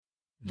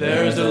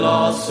There's a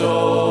lost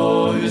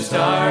soul who's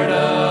tired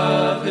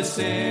of his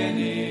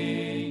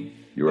sinning.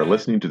 You are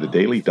listening to the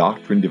Daily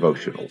Doctrine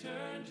Devotional.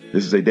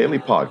 This is a daily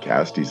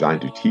podcast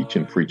designed to teach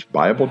and preach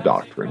Bible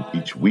doctrine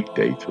each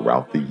weekday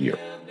throughout the year.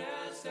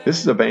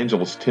 This is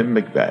Evangelist Tim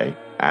McVeigh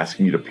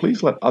asking you to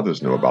please let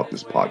others know about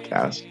this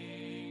podcast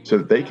so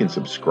that they can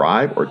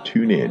subscribe or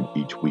tune in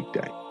each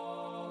weekday.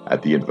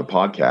 At the end of the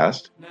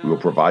podcast, we will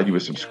provide you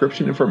with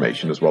subscription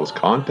information as well as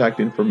contact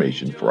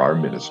information for our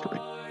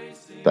ministry.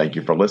 Thank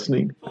you for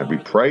listening, and we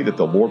pray that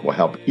the Lord will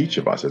help each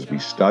of us as we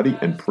study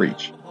and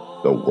preach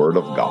the Word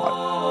of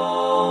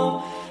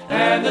God.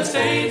 And the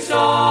saints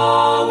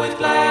all with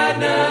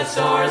gladness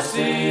are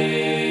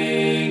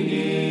singing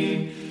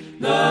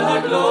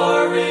the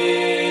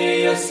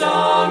glorious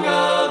song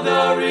of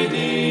the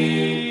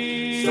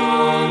redeemed,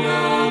 song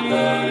of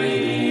the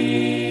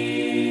redeemed.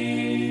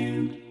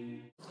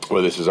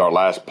 Well, this is our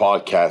last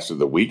podcast of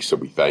the week, so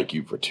we thank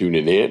you for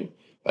tuning in.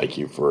 Thank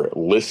you for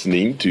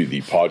listening to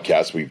the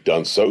podcast we've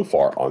done so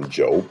far on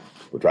Job.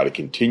 We'll try to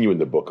continue in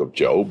the book of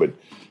Job. And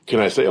can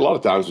I say, a lot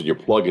of times when you're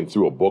plugging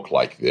through a book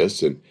like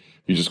this and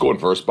you're just going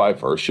verse by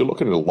verse, you're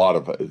looking at a lot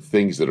of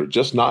things that are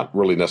just not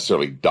really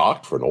necessarily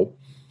doctrinal,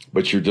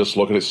 but you're just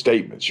looking at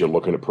statements. You're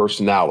looking at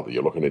personality.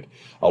 You're looking at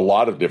a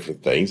lot of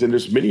different things. And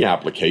there's many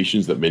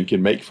applications that men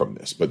can make from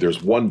this. But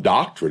there's one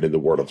doctrine in the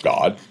Word of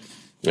God.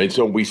 And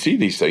so when we see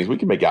these things, we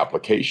can make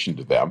application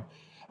to them.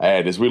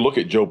 And as we look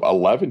at Job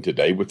 11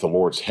 today, with the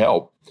Lord's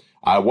help,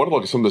 I want to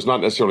look at something that's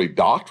not necessarily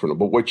doctrinal,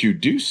 but what you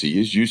do see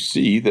is you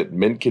see that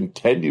men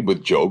contended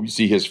with Job. You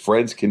see his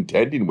friends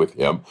contending with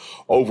him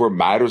over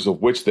matters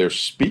of which they're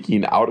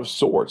speaking out of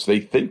sorts. They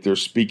think they're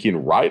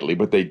speaking rightly,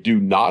 but they do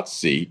not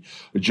see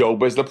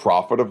Job as the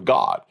prophet of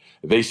God.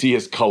 They see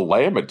his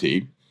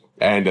calamity,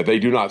 and they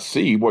do not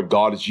see what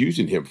God is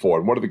using him for.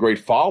 And one of the great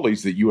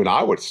follies that you and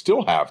I would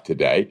still have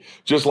today,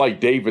 just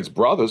like David's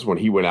brothers when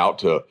he went out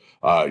to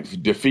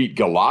defeat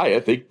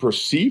Goliath, they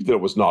perceived that it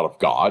was not of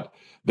God.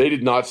 They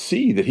did not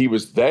see that he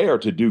was there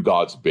to do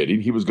God's bidding.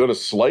 He was going to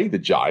slay the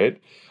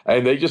giant.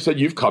 And they just said,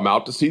 you've come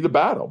out to see the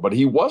battle. But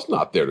he was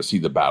not there to see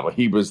the battle.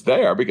 He was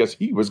there because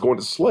he was going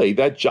to slay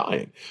that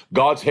giant.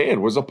 God's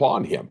hand was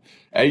upon him.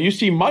 And you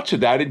see much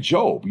of that in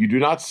Job. You do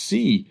not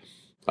see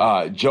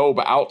Job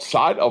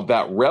outside of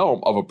that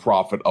realm of a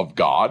prophet of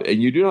God,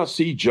 and you do not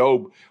see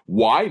Job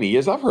whiny,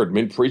 as I've heard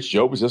men preach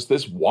Job as just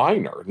this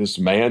whiner, this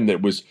man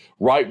that was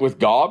right with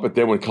God, but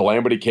then when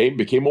calamity came,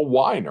 became a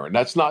whiner, and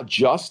that's not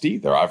just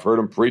either. I've heard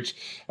him preach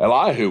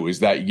Elihu is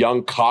that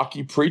young,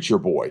 cocky preacher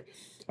boy,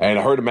 and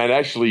I heard a man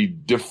actually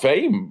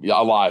defame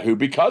Elihu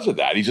because of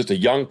that. He's just a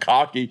young,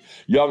 cocky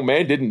young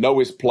man, didn't know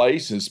his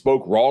place and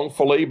spoke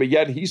wrongfully, but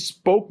yet he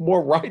spoke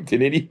more right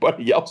than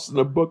anybody else in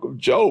the book of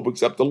Job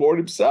except the Lord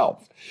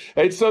himself.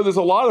 And so there's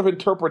a lot of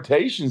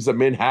interpretations that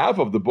men have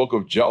of the book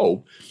of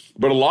Job,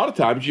 but a lot of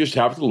times you just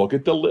have to look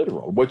at the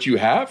literal. What you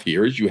have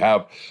here is you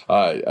have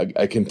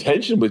a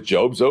contention with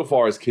Job, so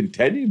far as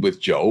contending with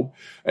Job,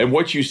 and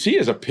what you see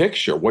is a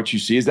picture. What you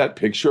see is that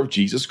picture of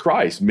Jesus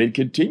Christ. Men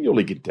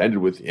continually contended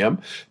with him,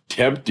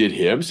 tempted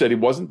him, said he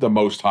wasn't the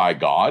Most High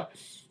God.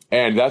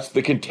 And that's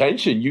the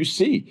contention you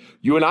see.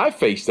 You and I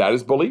face that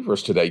as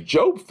believers today.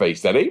 Job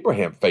faced that.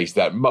 Abraham faced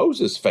that.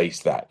 Moses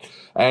faced that.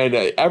 And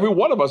every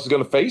one of us is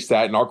going to face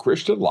that in our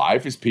Christian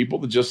life, is people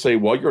that just say,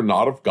 well, you're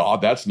not of God.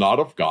 That's not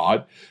of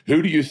God.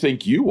 Who do you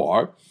think you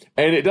are?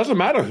 And it doesn't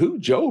matter who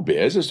Job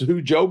is, it's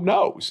who Job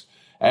knows.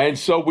 And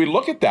so we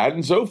look at that,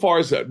 and so far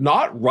as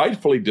not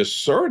rightfully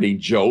discerning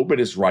Job in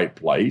his right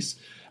place,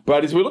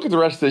 but as we look at the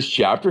rest of this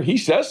chapter, he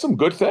says some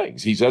good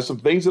things. He says some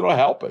things that will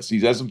help us. He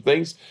says some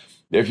things.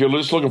 If you're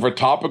just looking for a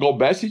topical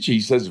message,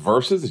 he says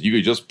verses that you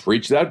could just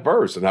preach that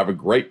verse and have a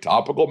great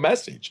topical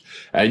message.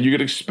 And you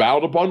could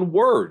expound upon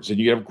words, and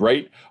you could have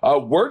great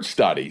word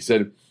studies.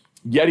 And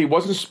yet he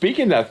wasn't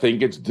speaking that thing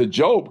to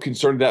Job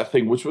concerning that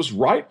thing which was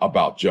right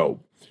about Job.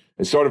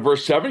 And so in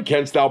verse 7,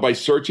 canst thou by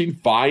searching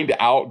find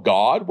out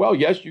God? Well,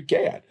 yes, you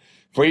can.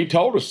 For he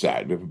told us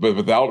that. But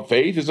without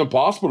faith it's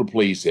impossible to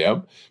please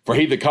him. For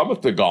he that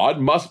cometh to God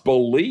must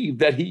believe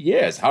that he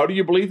is. How do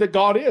you believe that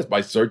God is?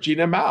 By searching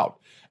him out.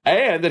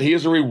 And that he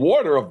is a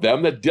rewarder of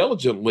them that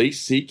diligently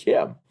seek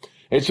him.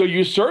 And so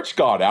you search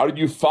God out and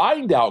you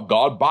find out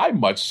God by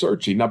much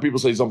searching. Now people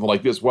say something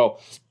like this,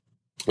 well,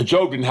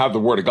 Job didn't have the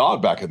word of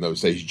God back in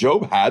those days.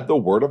 Job had the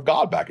word of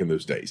God back in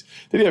those days.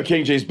 Did he have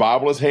King James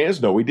Bible in his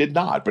hands? No, he did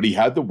not. But he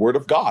had the word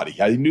of God.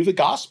 He knew the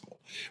gospel.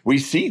 We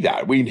see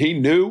that. He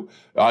knew,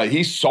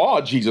 he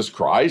saw Jesus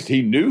Christ.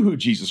 He knew who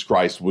Jesus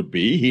Christ would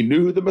be. He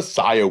knew who the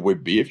Messiah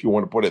would be, if you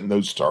want to put it in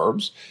those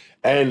terms.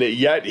 And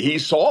yet he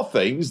saw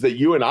things that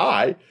you and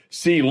I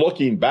see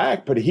looking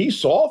back, but he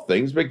saw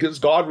things because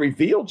God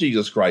revealed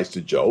Jesus Christ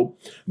to Job.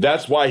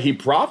 That's why he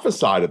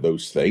prophesied of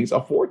those things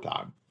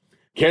aforetime.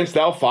 Canst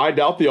thou find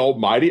out the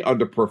Almighty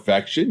unto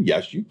perfection?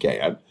 Yes, you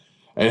can.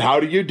 And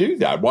how do you do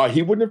that? Well,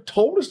 he wouldn't have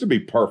told us to be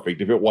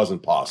perfect if it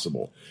wasn't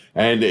possible.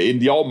 And in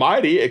the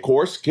Almighty, of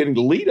course, can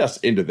lead us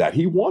into that.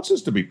 He wants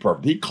us to be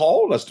perfect. He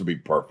called us to be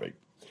perfect.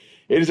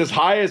 It is as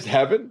high as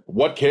heaven.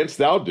 What canst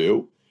thou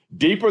do?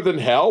 Deeper than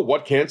hell.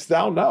 What canst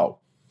thou know?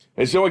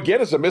 And so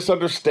again, it's a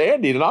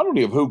misunderstanding, not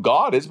only of who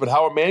God is, but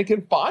how a man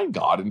can find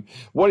God. And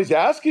what he's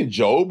asking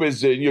Job is,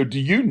 do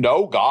you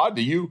know God?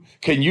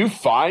 Can you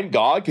find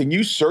God? Can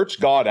you search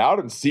God out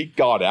and seek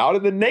God out?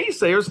 And the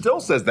naysayer still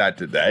says that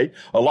today.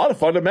 A lot of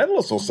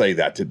fundamentalists will say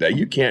that today.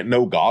 You can't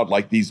know God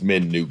like these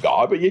men knew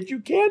God, but yet you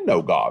can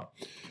know God.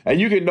 And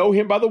you can know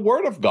him by the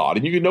word of God,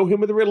 and you can know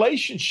him with a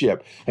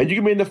relationship, and you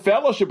can be in the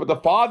fellowship with the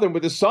Father and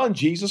with his Son,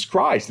 Jesus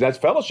Christ. And that's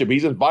fellowship.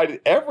 He's invited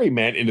every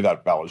man into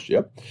that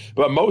fellowship,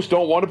 but most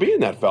don't want to be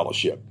in that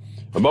fellowship.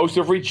 And most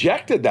have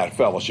rejected that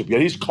fellowship, yet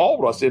he's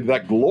called us into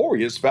that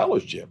glorious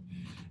fellowship.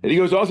 And he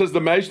goes on, says,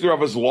 the measure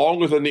thereof is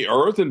longer than the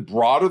earth and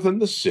broader than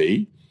the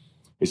sea.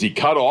 Is he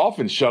cut off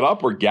and shut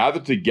up or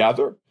gathered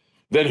together?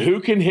 Then who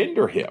can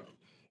hinder him?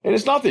 And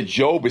it's not that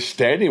Job is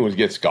standing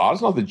against God.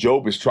 It's not that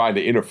Job is trying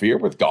to interfere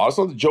with God. It's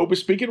not that Job is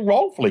speaking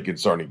wrongfully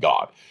concerning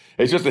God.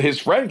 It's just that his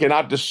friend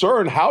cannot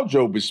discern how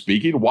Job is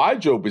speaking, why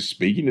Job is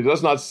speaking. He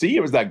does not see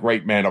him as that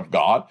great man of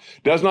God,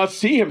 does not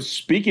see him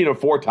speaking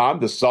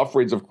aforetime the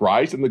sufferings of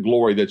Christ and the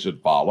glory that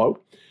should follow.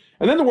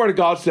 And then the word of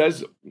God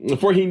says,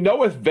 for he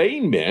knoweth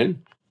vain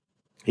men,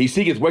 he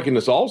seeketh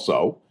wickedness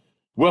also.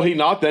 Will he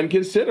not then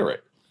consider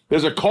it?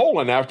 There's a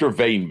colon after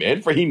vain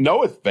men, for he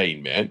knoweth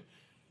vain men.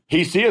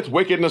 He seeth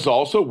wickedness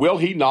also. Will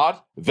he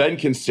not then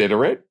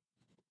consider it?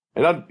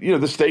 And,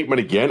 the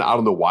statement again, I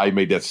don't know why he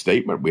made that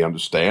statement. We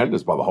understand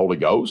it's by the Holy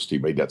Ghost. He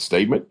made that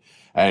statement.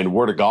 And the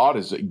word of God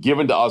is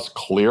given to us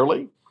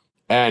clearly.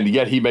 And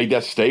yet he made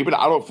that statement.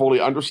 I don't fully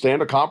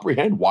understand or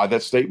comprehend why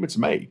that statement's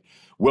made.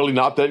 Will he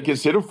not then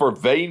consider? For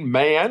vain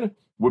man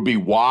would be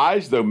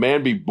wise, though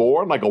man be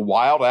born like a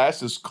wild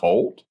ass's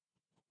colt.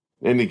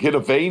 And can a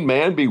vain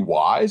man be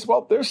wise?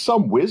 Well, there's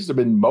some wisdom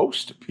in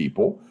most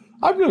people.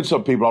 I've known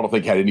some people I don't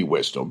think had any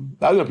wisdom.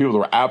 I've known people that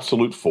were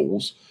absolute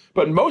fools.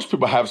 But most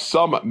people have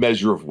some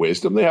measure of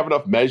wisdom. They have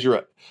enough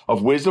measure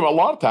of wisdom, a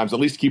lot of times, at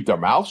least keep their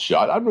mouth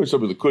shut. I've known some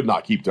people that could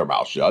not keep their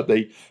mouth shut.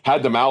 They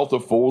had the mouth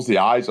of fools, the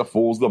eyes of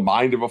fools, the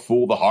mind of a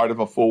fool, the heart of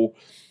a fool.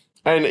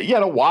 And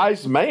yet a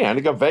wise man,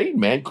 like a vain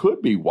man,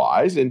 could be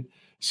wise. And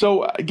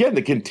so, again,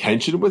 the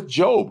contention with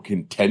Job,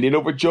 contending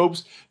over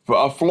Job's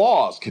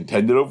flaws,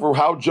 contending over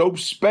how Job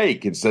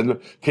spake,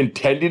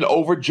 contending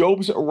over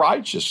Job's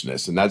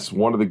righteousness. And that's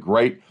one of the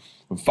great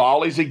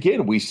follies,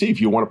 again, we see,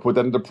 if you want to put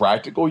that into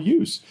practical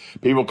use.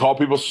 People call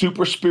people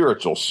super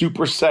spiritual,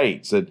 super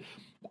saints. And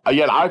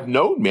yet I've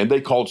known men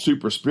they called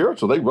super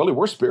spiritual. They really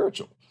were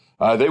spiritual.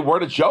 They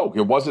weren't a joke.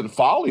 It wasn't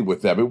folly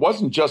with them. It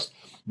wasn't just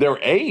their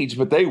age,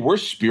 but they were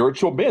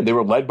spiritual men. They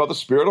were led by the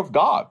Spirit of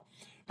God.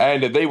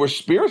 And they were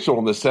spiritual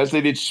in the sense they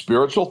did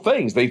spiritual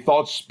things. They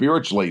thought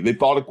spiritually. They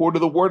thought according to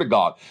the word of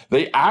God.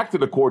 They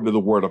acted according to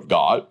the word of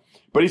God.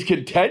 But he's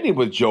contending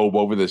with Job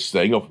over this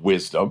thing of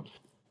wisdom.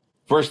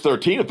 Verse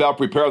 13, if thou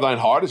prepare thine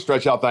heart and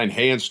stretch out thine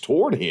hands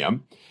toward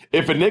him,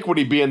 if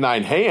iniquity be in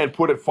thine hand,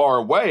 put it far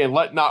away, and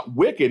let not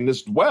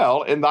wickedness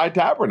dwell in thy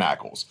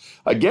tabernacles.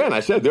 Again, I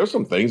said there's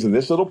some things in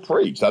this that'll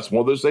preach. That's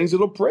one of those things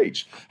that'll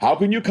preach. How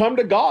can you come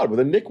to God with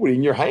iniquity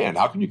in your hand?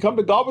 How can you come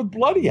to God with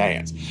bloody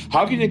hands?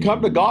 How can you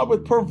come to God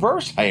with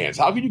perverse hands?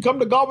 How can you come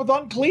to God with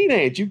unclean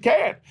hands? You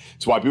can't.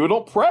 It's why people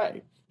don't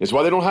pray. It's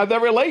why they don't have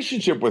that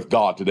relationship with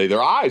God today.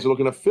 Their eyes are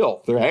looking at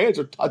filth. Their hands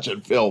are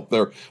touching filth.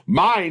 Their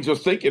minds are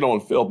thinking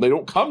on filth. They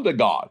don't come to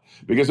God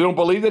because they don't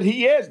believe that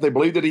he is. They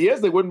believe that he is.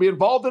 They wouldn't be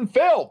involved in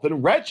filth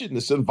and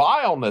wretchedness and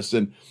vileness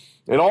and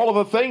all of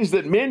the things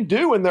that men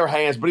do in their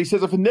hands. But he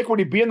says, if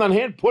iniquity be in thine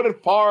hand, put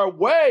it far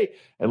away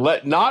and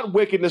let not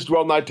wickedness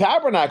dwell in thy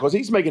tabernacles.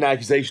 He's making an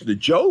accusation to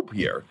Job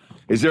here.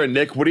 Is there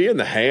iniquity in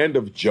the hand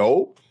of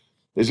Job?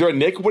 Is there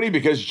iniquity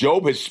because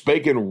Job has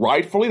spoken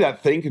rightfully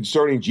that thing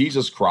concerning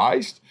Jesus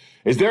Christ?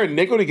 Is there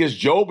iniquity because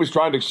Job is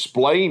trying to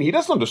explain? He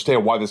doesn't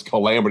understand why this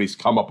calamity's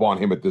come upon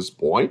him at this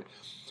point.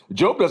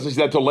 Job doesn't see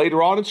that until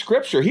later on in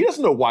Scripture. He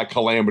doesn't know why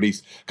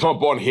calamities come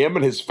upon him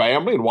and his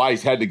family and why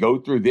he's had to go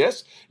through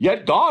this.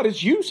 Yet God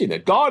is using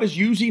it. God is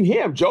using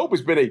him. Job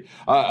has been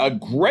a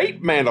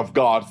great man of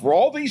God for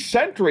all these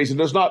centuries, and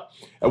there's not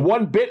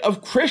one bit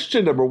of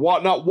Christendom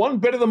or not one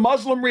bit of the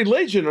Muslim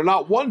religion or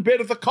not one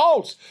bit of the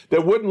cults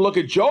that wouldn't look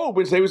at Job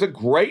and say he was a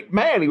great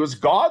man. He was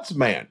God's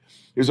man.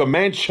 He was a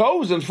man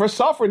chosen for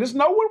suffering. There's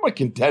no one would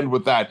contend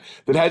with that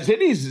has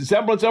any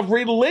semblance of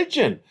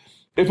religion.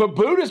 If a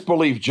Buddhist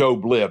believed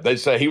Job lived, they'd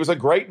say he was a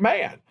great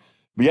man.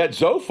 But yet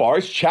Zophar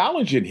is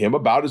challenging him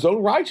about his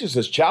own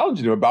righteousness,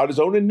 challenging him about his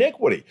own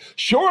iniquity.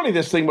 Surely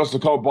this thing must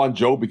have come upon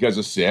Job because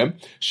of sin.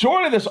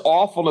 Surely this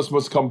awfulness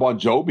must come upon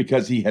Job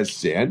because he has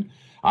sinned.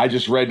 I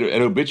just read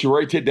an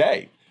obituary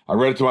today. I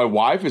read it to my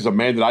wife as a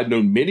man that I'd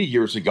known many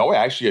years ago. I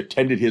actually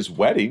attended his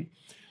wedding.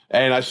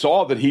 And I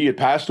saw that he had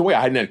passed away.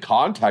 I hadn't had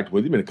contact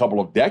with him in a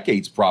couple of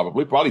decades,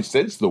 probably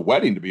since the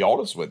wedding, to be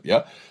honest with you.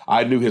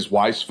 I knew his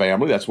wife's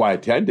family. That's why I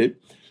attended.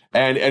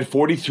 And at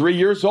 43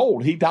 years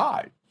old, he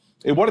died.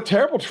 And what a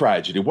terrible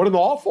tragedy. What an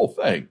awful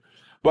thing.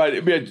 But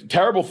it'd be a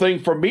terrible thing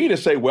for me to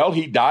say, well,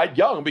 he died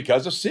young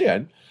because of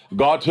sin.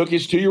 God took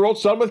his 2-year-old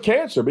son with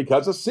cancer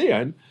because of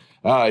sin.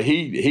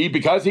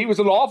 Because he was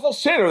an awful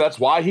sinner, that's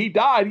why he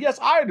died. Yes,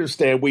 I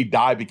understand we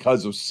die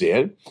because of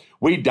sin.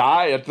 We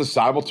die at the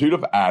similitude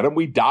of Adam.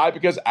 We die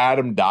because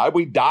Adam died.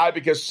 We die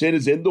because sin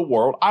is in the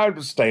world. I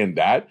understand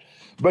that.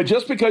 But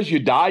just because you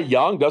die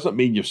young doesn't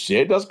mean you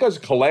sin. Just because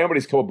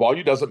calamities come upon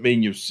you doesn't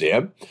mean you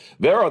sin.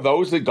 There are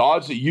those that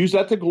God use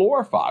that to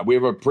glorify. We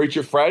have a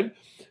preacher friend,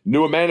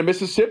 knew a man in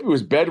Mississippi who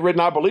was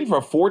bedridden, I believe,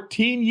 for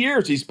 14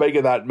 years. He spake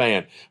of that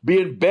man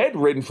being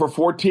bedridden for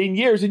 14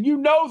 years. And you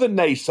know the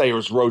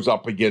naysayers rose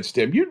up against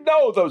him. You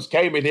know those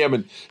came at him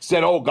and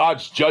said, oh,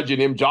 God's judging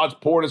him. God's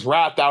pouring his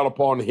wrath out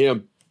upon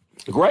him.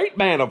 Great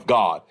man of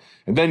God.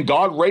 And then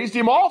God raised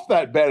him off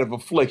that bed of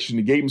affliction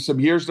and gave him some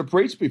years to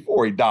preach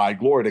before he died.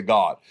 Glory to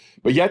God.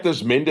 But yet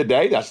there's men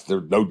today,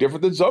 they're no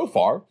different than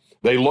Zophar.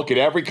 They look at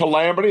every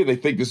calamity. They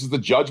think this is the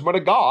judgment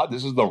of God.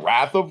 This is the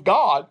wrath of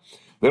God.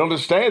 They don't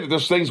understand that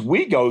there's things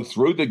we go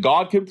through that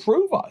God can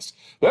prove us.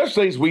 There's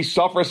things we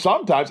suffer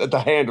sometimes at the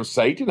hand of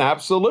Satan,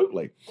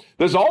 absolutely.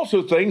 There's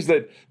also things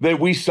that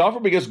we suffer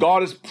because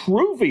God is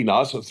proving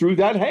us through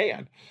that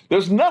hand.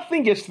 There's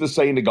nothing gets to the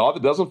saint of God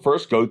that doesn't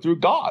first go through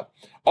God.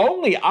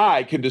 Only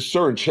I can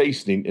discern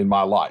chastening in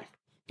my life.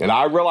 And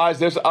I realize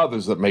there's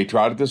others that may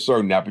try to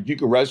discern that, but you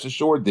can rest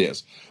assured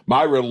this.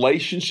 My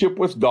relationship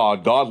with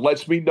God, God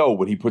lets me know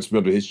when he puts me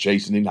under his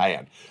chastening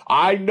hand.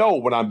 I know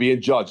when I'm being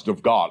judged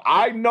of God.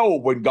 I know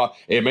when God,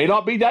 it may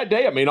not be that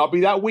day, it may not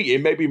be that week,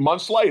 it may be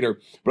months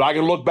later, but I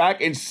can look back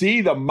and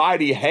see the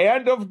mighty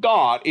hand of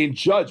God in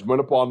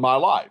judgment upon my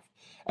life.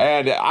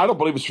 And I don't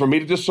believe it's for me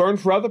to discern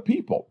for other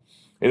people.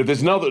 And if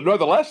there's another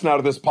lesson out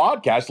of this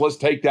podcast, let's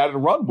take that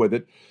and run with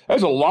it.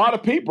 There's a lot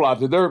of people out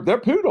there, their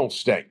poo don't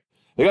stink.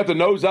 They got the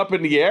nose up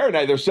in the air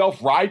and they're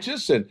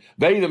self-righteous and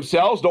they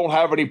themselves don't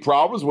have any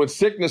problems. When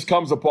sickness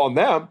comes upon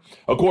them,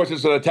 of course,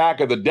 it's an attack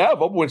of the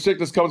devil. But when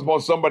sickness comes upon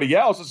somebody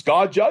else, it's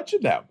God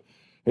judging them.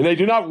 And they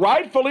do not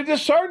rightfully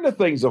discern the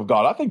things of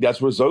God. I think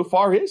that's where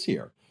Zophar is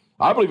here.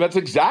 I believe that's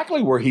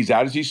exactly where he's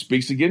at as he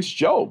speaks against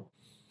Job.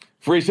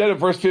 For he said in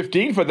verse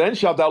 15, for then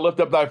shalt thou lift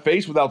up thy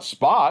face without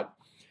spot.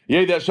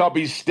 Yea, thou shalt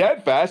be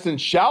steadfast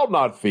and shalt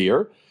not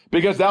fear,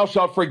 because thou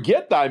shalt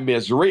forget thy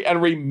misery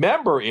and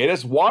remember it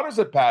as waters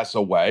that pass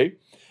away.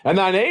 And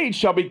thine age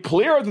shall be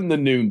clearer than the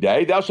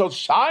noonday. Thou shalt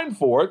shine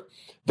forth.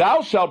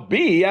 Thou shalt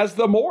be as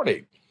the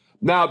morning.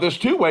 Now, there's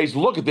two ways to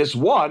look at this.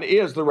 One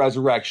is the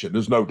resurrection.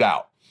 There's no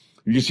doubt.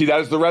 You see that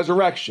as the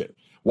resurrection.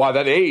 Why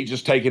that age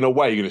is taken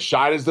away. You're going to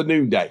shine as the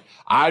noonday.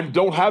 I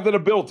don't have that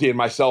ability in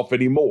myself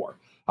anymore.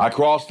 I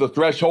crossed the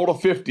threshold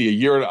of 50 a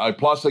year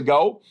plus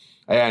ago.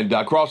 And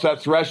across that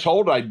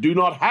threshold, I do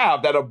not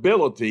have that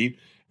ability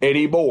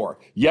anymore.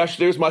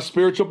 Yesterday's my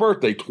spiritual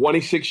birthday,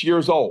 26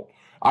 years old.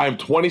 I am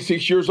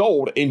 26 years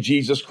old in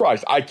Jesus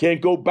Christ. I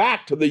can't go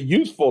back to the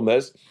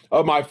youthfulness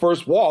of my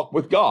first walk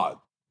with God.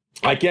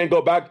 I can't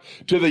go back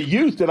to the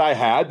youth that I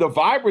had, the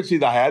vibrancy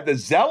that I had, the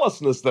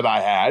zealousness that I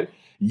had,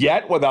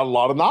 yet without a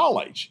lot of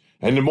knowledge.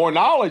 And the more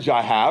knowledge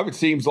I have, it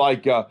seems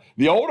like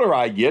the older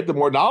I get, the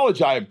more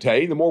knowledge I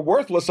obtain, the more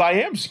worthless I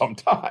am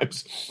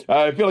sometimes.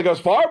 I feel like I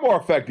was far more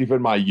effective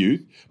in my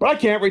youth, but I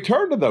can't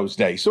return to those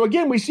days. So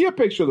again, we see a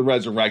picture of the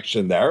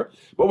resurrection there,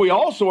 but we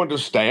also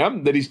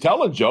understand that he's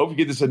telling Job, if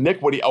you get this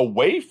iniquity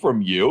away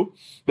from you,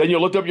 then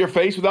you'll lift up your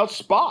face without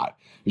spot.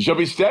 You shall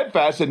be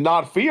steadfast and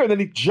not fear. And then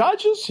he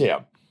judges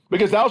him,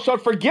 because thou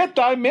shalt forget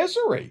thy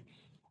misery.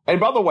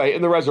 And by the way,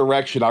 in the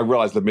resurrection, I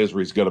realize the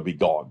misery is going to be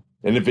gone.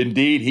 And if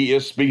indeed he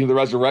is speaking of the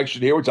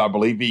resurrection here, which I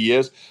believe he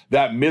is,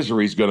 that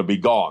misery is going to be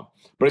gone.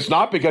 But it's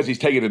not because he's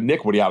taking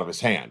iniquity out of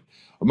his hand.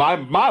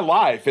 My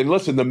life, and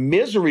listen, the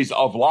miseries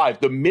of life,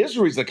 the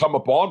miseries that come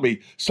upon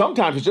me,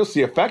 sometimes it's just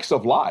the effects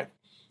of life.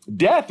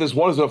 Death is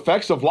one of the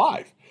effects of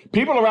life.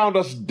 People around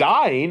us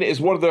dying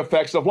is one of the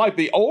effects of life.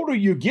 The older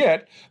you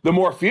get, the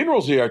more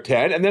funerals you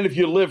attend. And then if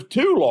you live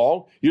too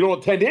long, you don't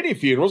attend any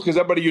funerals because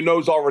everybody you know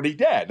is already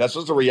dead. That's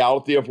just the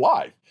reality of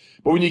life.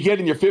 But when you get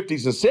in your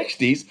 50s and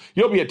 60s,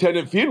 you'll be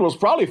attending funerals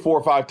probably 4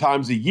 or 5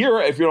 times a year.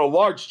 If you're in a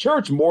large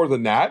church, more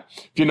than that.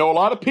 If you know a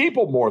lot of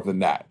people, more than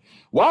that.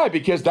 Why?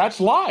 Because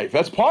that's life.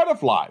 That's part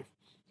of life.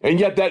 And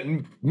yet that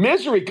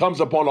misery comes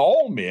upon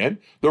all men,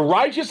 the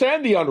righteous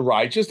and the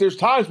unrighteous. There's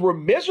times we're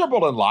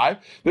miserable in life.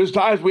 There's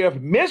times we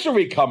have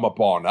misery come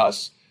upon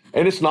us.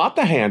 And it's not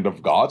the hand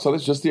of God, so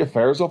it's just the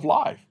affairs of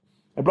life.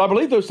 But I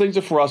believe those things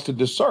are for us to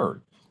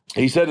discern.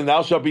 He said, and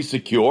thou shalt be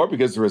secure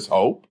because there is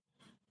hope.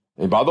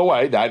 And by the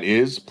way, that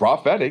is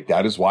prophetic.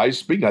 That is why he's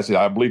speaking. I said,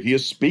 I believe he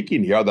is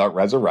speaking here of that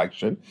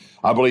resurrection.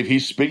 I believe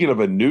he's speaking of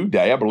a new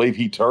day. I believe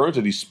he turns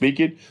and he's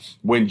speaking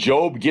when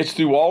Job gets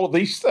through all of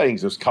these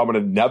things. There's coming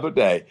another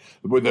day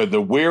where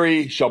the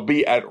weary shall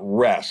be at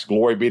rest.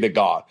 Glory be to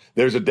God.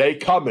 There's a day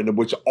coming in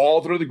which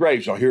all through the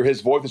grave shall hear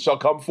his voice and shall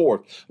come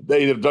forth.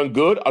 They have done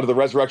good under the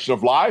resurrection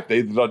of life.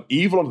 They've done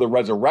evil under the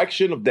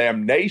resurrection of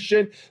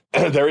damnation.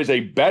 There is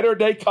a better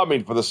day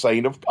coming for the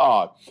saint of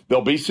God.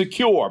 They'll be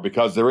secure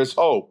because there is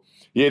hope.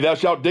 Yea, thou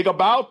shalt dig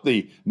about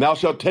thee, and thou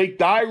shalt take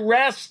thy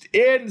rest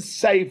in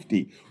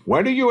safety.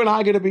 When are you and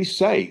I going to be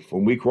safe?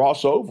 When we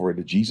cross over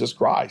into Jesus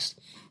Christ.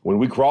 When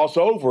we cross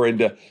over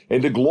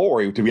into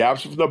glory, to be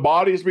absent from the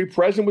body is to be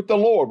present with the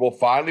Lord. We'll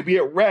finally be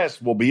at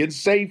rest. We'll be in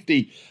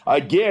safety.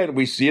 Again,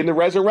 we see in the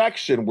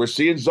resurrection, we're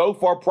seeing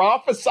Zophar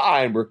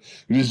prophesying.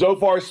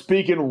 Zophar is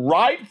speaking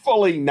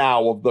rightfully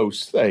now of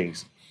those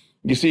things.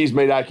 You see, he's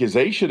made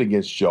accusation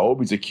against Job.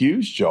 He's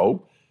accused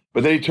Job.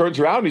 But then he turns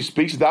around and he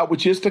speaks of that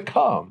which is to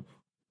come.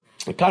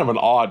 Kind of an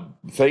odd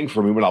thing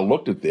for me when I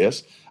looked at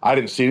this. I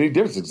didn't see any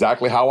difference.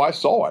 Exactly how I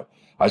saw it.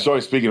 I saw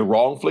him speaking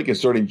wrongfully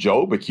concerning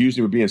Job, accused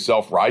him of being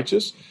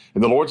self-righteous.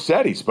 And the Lord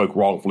said he spoke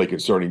wrongfully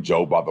concerning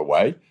Job, by the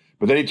way.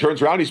 But then he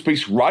turns around and he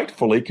speaks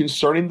rightfully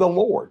concerning the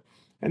Lord.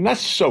 And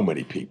that's so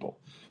many people.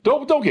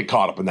 Don't get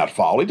caught up in that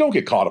folly. Don't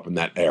get caught up in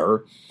that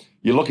error.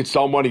 You look at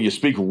someone and you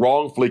speak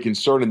wrongfully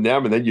concerning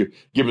them, and then you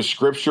give a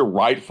scripture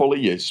rightfully.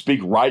 You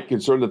speak right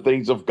concerning the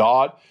things of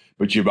God,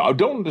 but you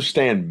don't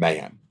understand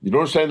man. You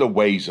don't understand the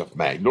ways of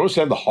man. You don't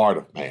understand the heart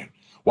of man.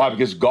 Why?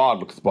 Because God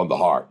looks upon the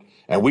heart.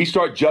 And we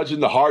start judging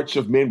the hearts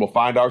of men, we'll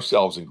find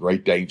ourselves in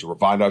great danger. We'll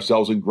find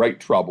ourselves in great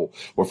trouble.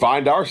 We'll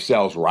find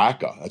ourselves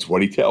raka. That's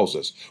what he tells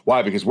us.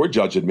 Why? Because we're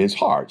judging men's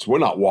hearts. We're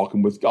not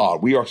walking with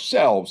God. We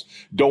ourselves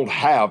don't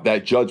have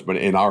that judgment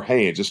in our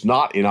hands. It's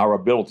not in our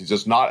abilities.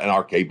 It's not in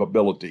our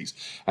capabilities.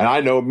 And I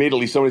know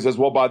immediately somebody says,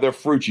 well, by their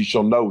fruits you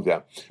shall know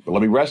them. But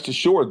let me rest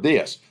assured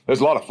this.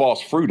 There's a lot of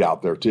false fruit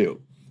out there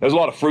too. There's a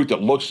lot of fruit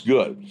that looks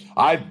good.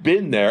 I've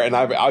been there and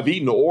I've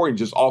eaten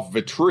oranges off of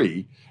a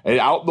tree and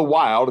out in the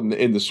wild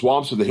in the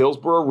swamps of the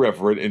Hillsborough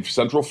River in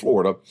Central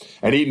Florida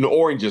and eaten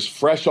oranges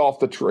fresh off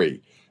the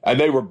tree. And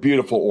they were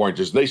beautiful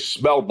oranges. They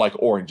smelled like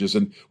oranges.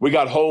 And we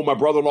got home, my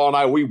brother-in-law and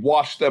I, we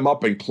washed them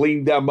up and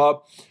cleaned them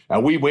up.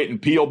 And we went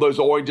and peeled those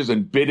oranges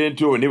and bit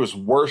into them. And it was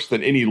worse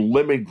than any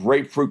lemon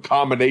grapefruit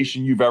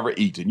combination you've ever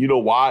eaten. You know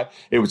why?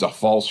 It was a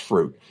false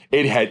fruit.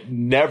 It had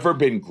never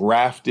been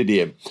grafted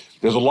in.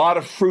 There's a lot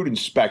of fruit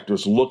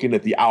inspectors looking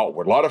at the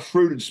outward. A lot of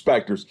fruit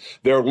inspectors,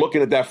 they're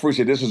looking at that fruit,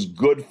 say this is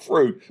good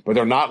fruit, but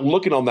they're not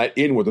looking on that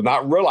inward. They're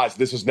not realizing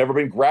this has never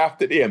been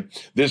grafted in.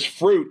 This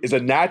fruit is a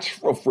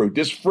natural fruit.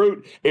 This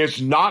fruit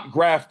is not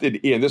grafted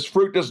in. This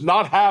fruit does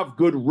not have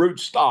good root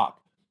stock.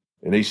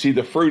 And they see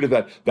the fruit of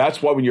that.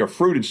 That's why when you're a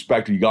fruit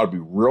inspector, you got to be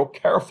real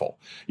careful.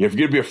 If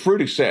you're going to be a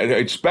fruit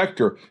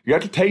inspector, you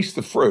have to taste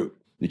the fruit.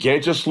 You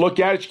can't just look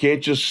at it. You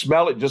can't just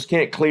smell it. You just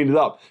can't clean it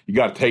up. You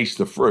got to taste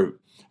the fruit.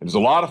 And there's a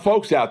lot of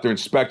folks out there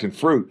inspecting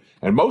fruit,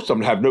 and most of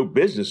them have no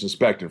business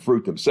inspecting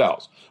fruit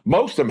themselves.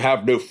 Most of them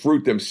have no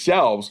fruit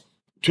themselves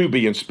to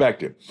be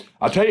inspected.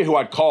 I'll tell you who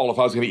I'd call if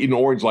I was going to eat an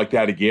orange like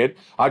that again.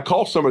 I'd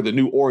call somebody that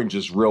knew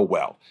oranges real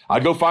well.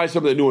 I'd go find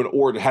somebody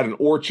that had an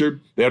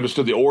orchard. They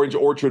understood the orange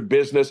orchard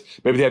business.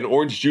 Maybe they had an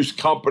orange juice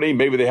company.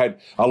 Maybe they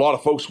had a lot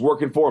of folks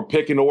working for them,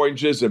 picking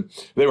oranges, and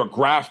they were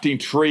grafting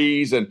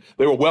trees, and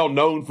they were well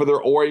known for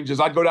their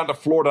oranges. I'd go down to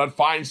Florida. I'd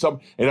find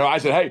some, and I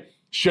said, hey,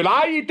 should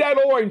I eat that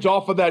orange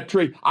off of that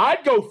tree?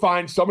 I'd go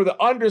find somebody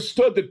that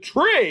understood the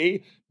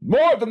tree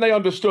more than they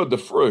understood the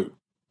fruit.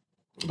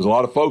 There's a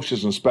lot of folks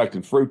just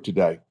inspecting fruit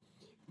today,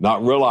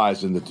 not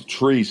realizing that the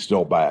tree's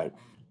still bad.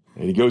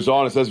 And he goes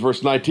on and says,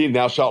 verse 19,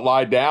 thou shalt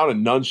lie down,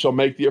 and none shall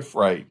make thee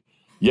afraid.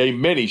 Yea,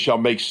 many shall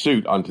make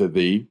suit unto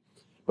thee,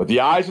 but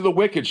the eyes of the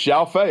wicked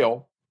shall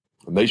fail,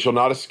 and they shall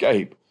not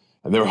escape.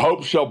 And their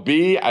hope shall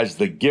be as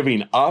the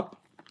giving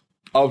up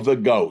of the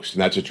ghost.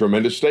 And that's a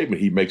tremendous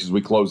statement he makes as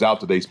we close out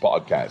today's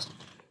podcast.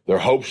 Their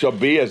hope shall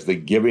be as the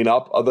giving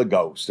up of the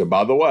ghost. And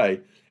by the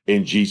way,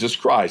 in Jesus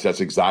Christ,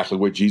 that's exactly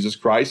what Jesus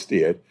Christ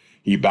did.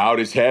 He bowed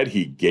his head.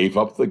 He gave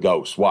up the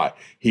ghost. Why?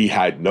 He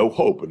had no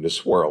hope in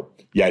this world,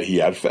 yet he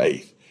had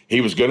faith.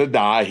 He was going to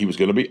die. He was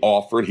going to be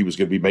offered. He was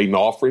going to be made an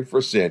offering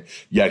for sin,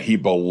 yet he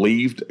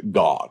believed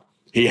God.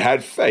 He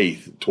had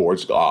faith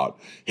towards God.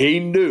 He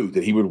knew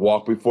that he would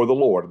walk before the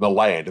Lord in the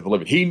land of the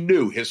living. He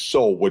knew his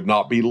soul would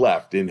not be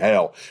left in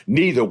hell.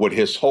 Neither would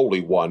his Holy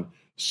One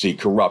see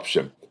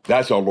corruption.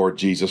 That's our Lord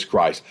Jesus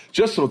Christ.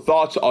 Just some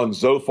thoughts on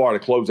Zophar to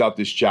close out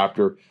this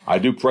chapter. I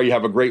do pray you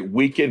have a great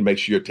weekend. Make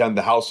sure you attend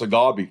the house of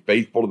God. Be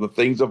faithful to the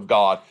things of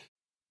God.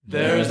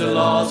 There's a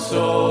lost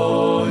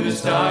soul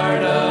who's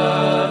tired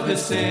of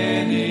his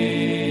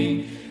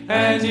sinning,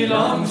 and he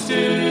longs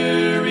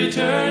to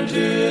return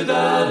to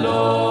the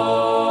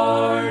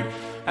Lord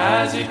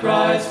as he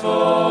cries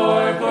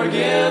for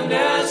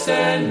forgiveness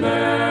and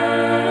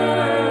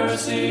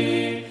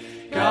mercy.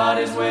 God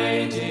is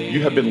waiting.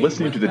 You have been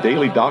listening to the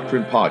Daily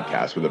Doctrine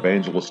Podcast with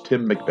Evangelist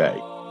Tim McVeigh.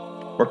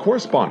 For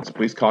correspondence,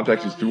 please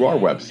contact us through our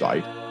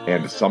website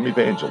and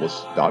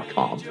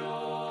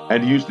someevangelists.com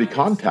and use the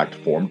contact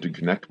form to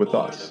connect with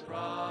us.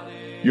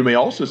 You may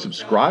also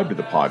subscribe to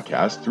the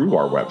podcast through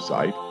our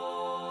website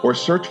or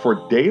search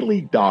for Daily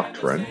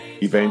Doctrine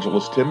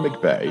Evangelist Tim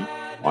McVeigh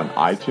on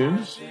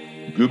iTunes,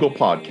 Google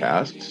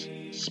Podcasts,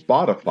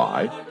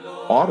 Spotify,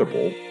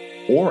 Audible,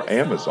 or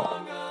Amazon.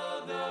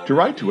 To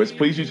write to us,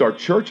 please use our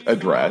church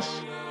address,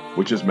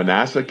 which is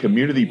Manasseh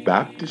Community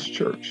Baptist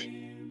Church,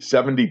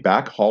 70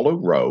 Back Hollow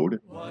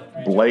Road,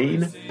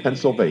 Blaine,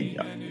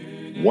 Pennsylvania,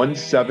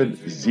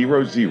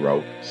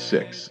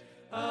 17006.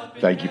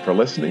 Thank you for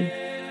listening,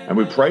 and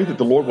we pray that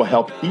the Lord will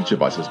help each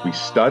of us as we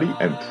study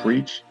and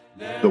preach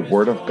the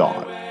Word of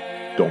God.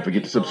 Don't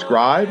forget to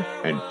subscribe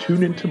and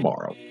tune in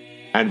tomorrow.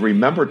 And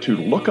remember to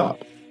look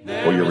up,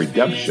 for your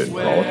redemption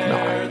draweth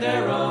nigh.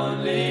 There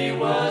only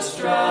was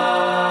strife.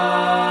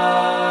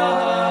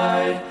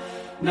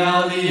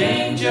 Now the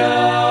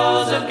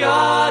angels of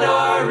God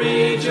are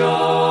rejoicing,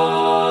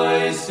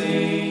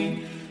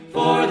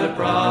 for the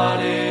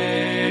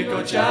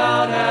prodigal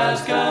child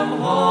has come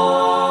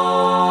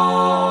home,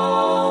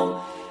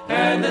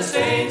 and the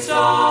saints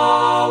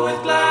all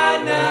with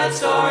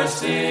gladness are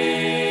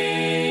singing.